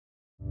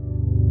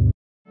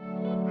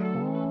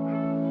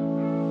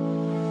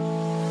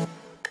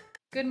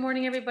Good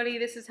morning, everybody.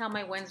 This is how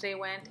my Wednesday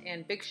went,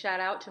 and big shout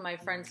out to my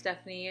friend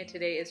Stephanie.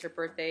 Today is her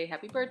birthday.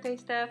 Happy birthday,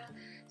 Steph.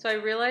 So I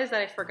realized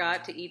that I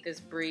forgot to eat this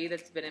brie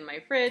that's been in my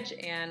fridge,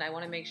 and I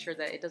want to make sure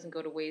that it doesn't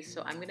go to waste.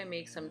 So I'm going to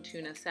make some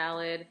tuna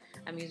salad.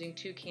 I'm using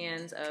 2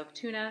 cans of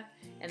tuna,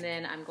 and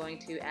then I'm going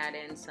to add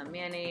in some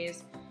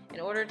mayonnaise. In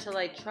order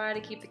to try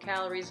to keep the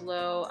calories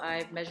low,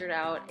 I've measured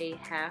out a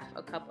half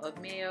a cup of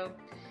mayo.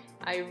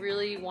 I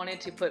really wanted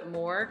to put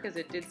more because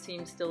it did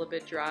seem still a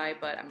bit dry,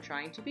 but I'm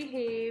trying to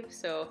behave,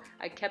 so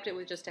I kept it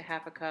with just a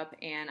half a cup,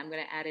 and I'm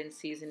going to add in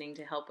seasoning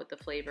to help with the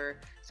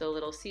flavor. So a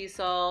little sea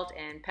salt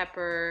and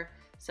pepper,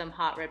 some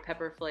hot red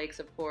pepper flakes,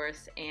 of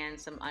course, and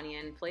some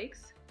onion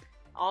flakes.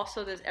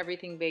 Also, this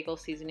everything bagel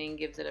seasoning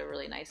gives it a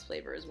really nice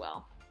flavor as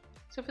well.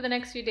 So for the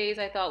next few days,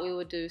 I thought we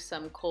would do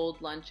some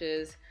cold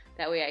lunches.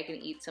 That way I can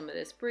eat some of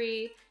this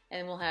brie,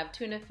 and we'll have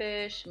tuna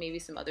fish, maybe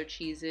some other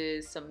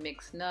cheeses, some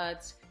mixed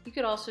nuts. You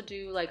could also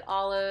do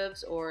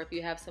olives, or if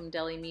you have some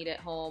deli meat at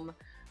home.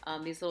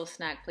 These little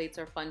snack plates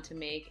are fun to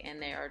make, and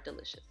they are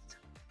delicious.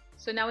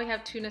 So now we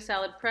have tuna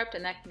salad prepped,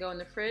 and that can go in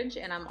the fridge,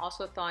 and I'm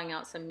also thawing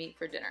out some meat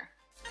for dinner.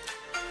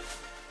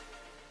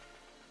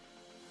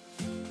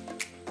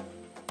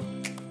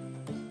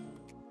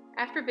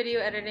 After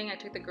video editing, I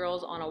took the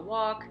girls on a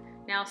walk.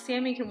 Now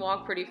Sammy can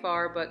walk pretty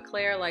far, but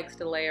Claire likes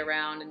to lay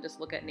around and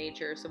just look at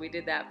nature, so we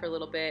did that for a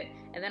little bit,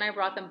 and then I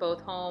brought them both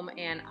home,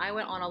 and I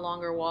went on a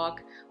longer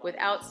walk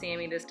without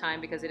Sammy this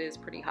time because it is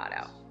pretty hot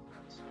out.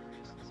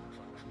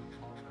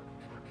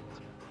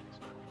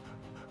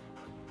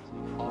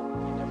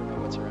 You never know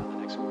what's around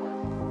the next corner.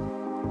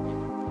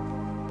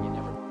 You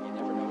never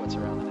know what's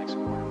around the next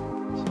corner.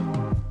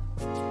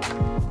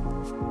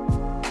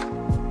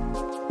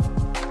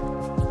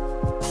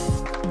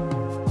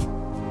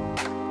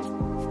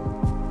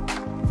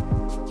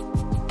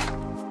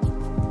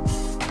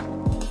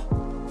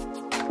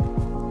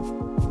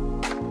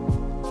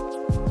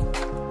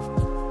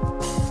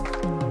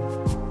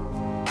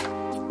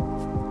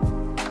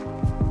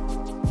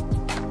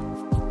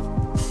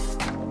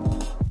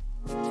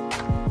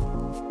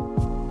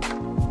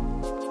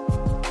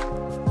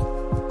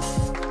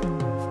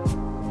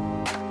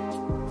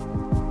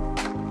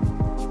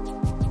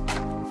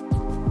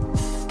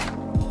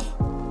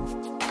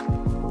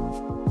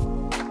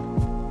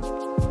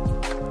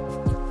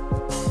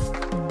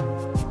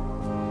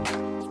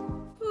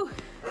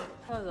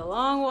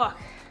 Long walk.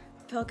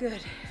 Felt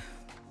good.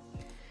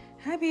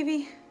 Hi,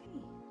 baby.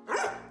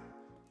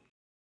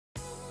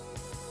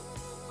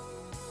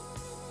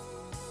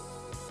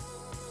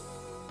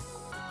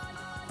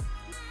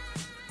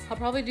 I'll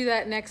probably do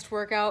that next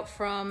workout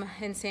from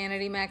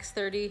Insanity Max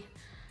 30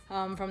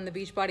 from the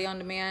Beachbody On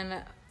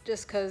Demand,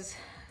 just because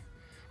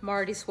I'm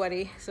already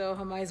sweaty, so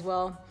I might as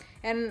well.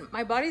 And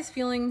my body's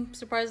feeling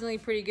surprisingly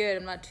pretty good.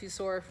 I'm not too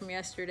sore from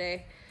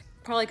yesterday.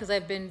 Probably because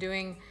I've been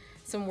doing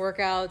some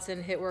workouts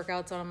and HIIT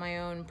workouts on my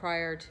own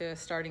prior to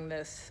starting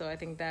this, so I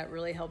think that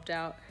really helped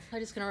out. I'm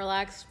just gonna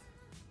relax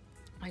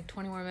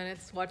 20 more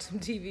minutes, watch some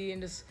TV,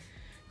 and just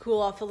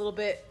cool off a little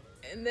bit,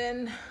 and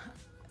then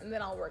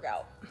I'll work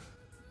out.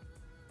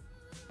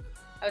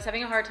 I was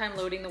having a hard time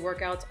loading the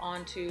workouts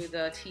onto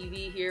the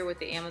TV here with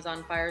the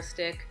Amazon Fire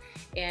Stick,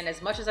 and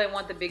as much as I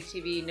want the big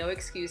TV, no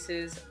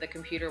excuses, the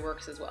computer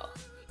works as well.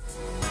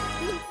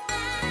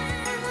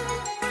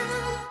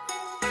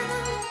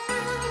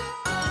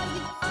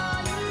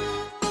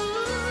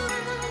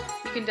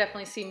 You can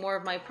definitely see more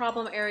of my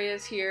problem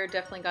areas here.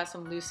 Definitely got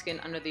some loose skin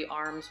under the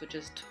arms, which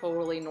is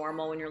totally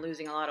normal when you're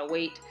losing a lot of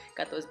weight.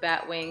 Got those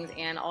bat wings,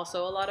 and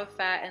also a lot of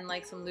fat and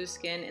some loose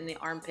skin in the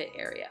armpit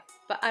area.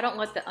 But I don't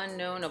let the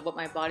unknown of what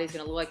my body's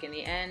gonna look like in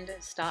the end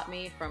stop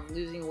me from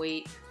losing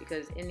weight,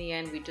 because in the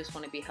end, we just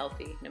wanna be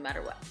healthy no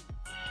matter what.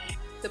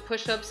 The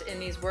push-ups in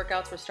these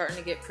workouts were starting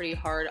to get pretty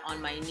hard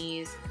on my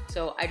knees,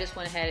 so I just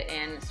went ahead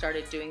and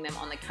started doing them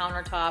on the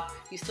countertop.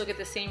 You still get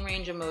the same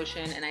range of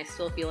motion, and I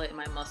still feel it in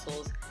my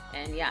muscles,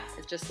 and yeah,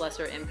 it's just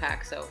lesser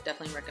impact, so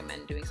definitely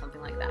recommend doing something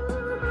like that.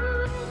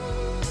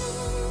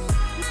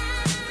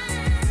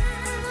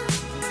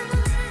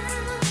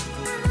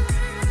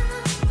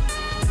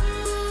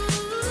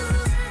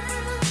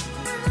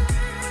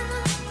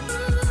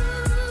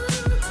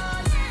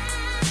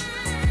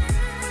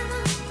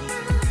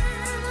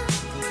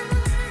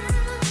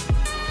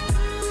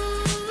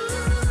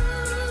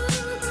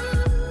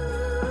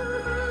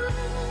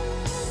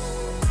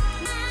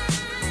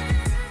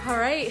 All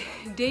right,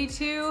 day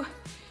 2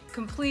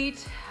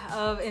 complete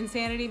of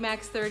Insanity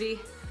Max 30.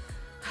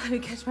 Let me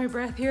catch my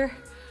breath here.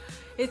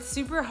 It's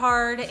super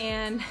hard,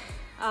 and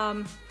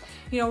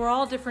we're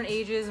all different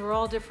ages, we're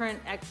all different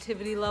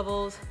activity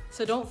levels,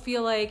 so don't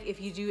feel like if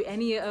you do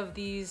any of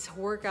these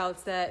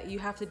workouts that you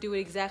have to do it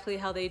exactly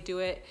how they do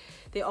it.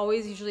 They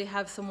always usually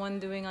have someone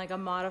doing a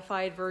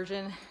modified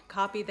version.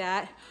 Copy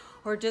that,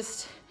 or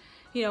just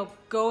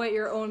go at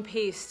your own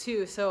pace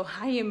too. So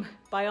I am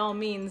by all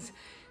means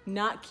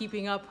not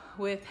keeping up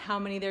with how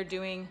many they're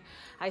doing.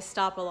 I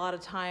stop a lot of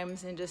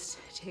times and just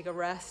take a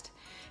rest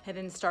and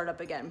then start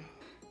up again.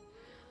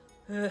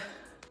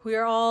 We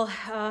are all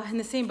in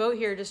the same boat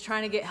here, just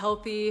trying to get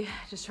healthy,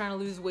 just trying to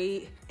lose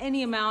weight.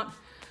 Any amount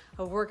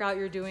of workout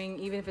you're doing,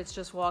 even if it's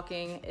just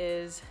walking,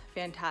 is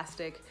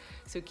fantastic.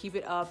 So keep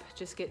it up,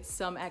 just get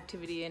some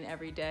activity in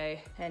every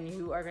day, and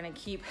you are gonna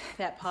keep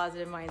that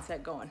positive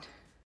mindset going.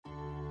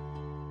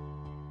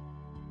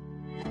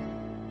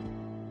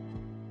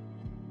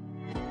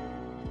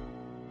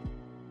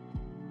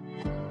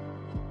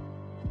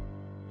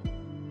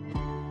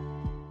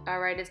 All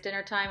right, it's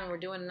dinner time and we're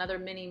doing another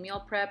mini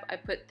meal prep. I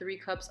put 3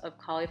 cups of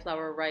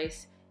cauliflower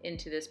rice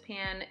into this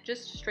pan,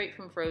 just straight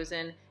from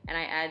frozen, and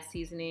I add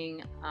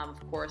seasoning,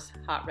 of course,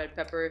 hot red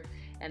pepper,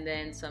 and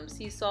then some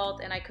sea salt,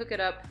 and I cook it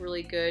up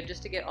really good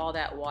just to get all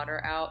that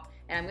water out.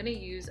 And I'm gonna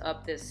use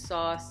up this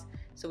sauce.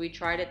 So we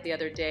tried it the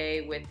other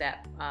day with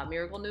that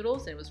miracle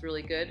noodles, and it was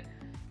really good.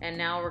 And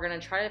now we're gonna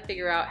try to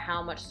figure out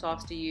how much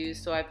sauce to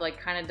use. So I've like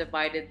kind of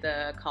divided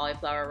the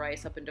cauliflower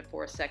rice up into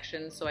 4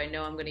 sections. So I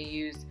know I'm gonna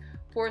use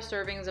 4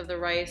 servings of the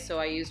rice, so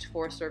I used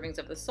 4 servings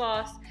of the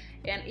sauce.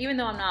 And even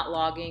though I'm not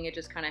logging, it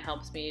just kind of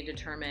helps me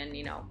determine,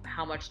 you know,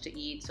 how much to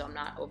eat, so I'm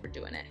not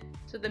overdoing it.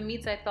 So the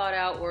meats I thought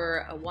out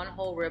were a 1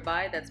 whole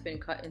ribeye that's been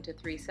cut into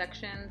 3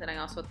 sections, and I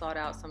also thought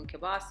out some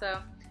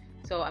kielbasa.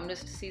 So I'm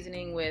just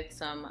seasoning with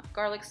some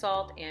garlic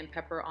salt and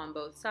pepper on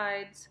both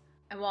sides.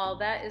 And while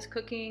that is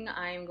cooking,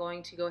 I'm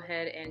going to go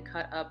ahead and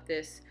cut up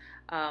this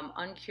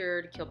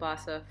uncured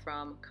kielbasa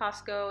from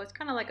Costco. It's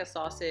kind of like a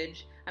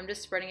sausage. I'm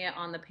just spreading it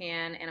on the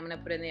pan, and I'm going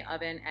to put it in the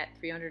oven at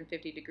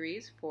 350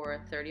 degrees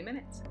for 30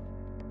 minutes.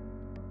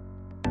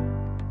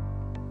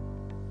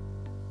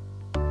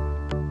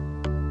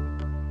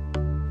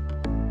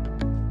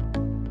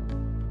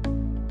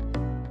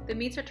 The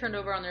meats are turned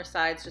over on their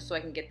sides just so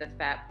I can get the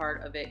fat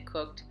part of it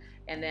cooked.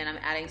 And then I'm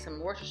adding some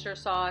Worcestershire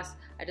sauce.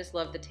 I just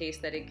love the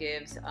taste that it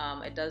gives.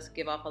 It does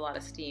give off a lot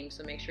of steam,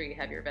 so make sure you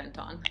have your vent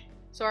on.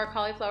 So our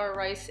cauliflower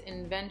rice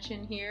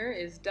invention here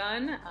is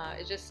done.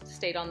 It just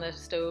stayed on the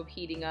stove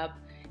heating up,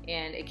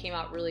 and it came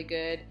out really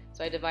good.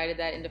 So I divided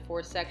that into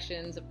 4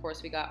 sections. Of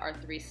course, we got our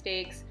 3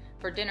 steaks.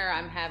 For dinner,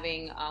 I'm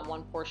having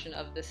 1 portion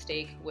of the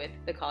steak with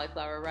the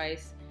cauliflower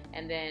rice,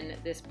 and then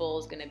this bowl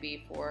is gonna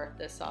be for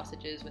the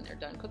sausages when they're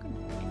done cooking.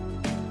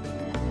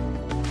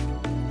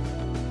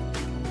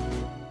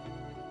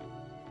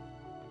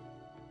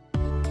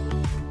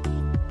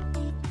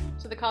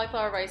 The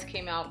cauliflower rice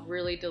came out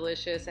really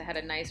delicious. It had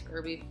a nice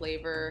herby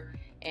flavor,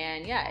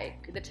 and yeah,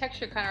 the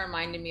texture kind of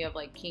reminded me of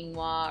like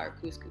quinoa or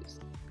couscous.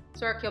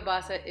 So our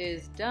kielbasa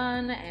is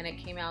done, and it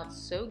came out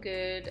so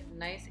good,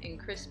 nice and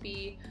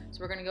crispy. So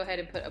we're gonna go ahead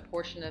and put a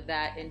portion of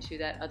that into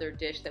that other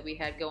dish that we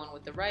had going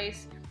with the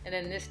rice, and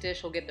then this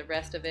dish will get the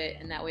rest of it,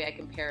 and that way I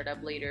can pair it up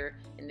later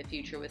in the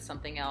future with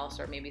something else,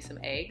 or maybe some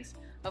eggs.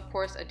 Of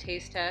course, a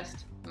taste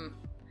test,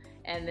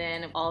 and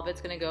then all of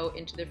it's gonna go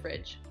into the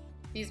fridge.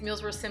 These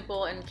meals were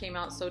simple and came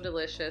out so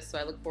delicious, so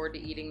I look forward to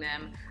eating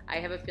them.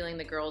 I have a feeling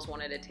the girls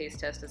wanted a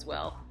taste test as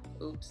well.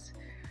 Oops.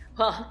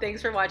 Well,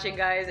 thanks for watching,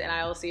 guys, and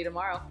I will see you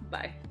tomorrow.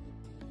 Bye.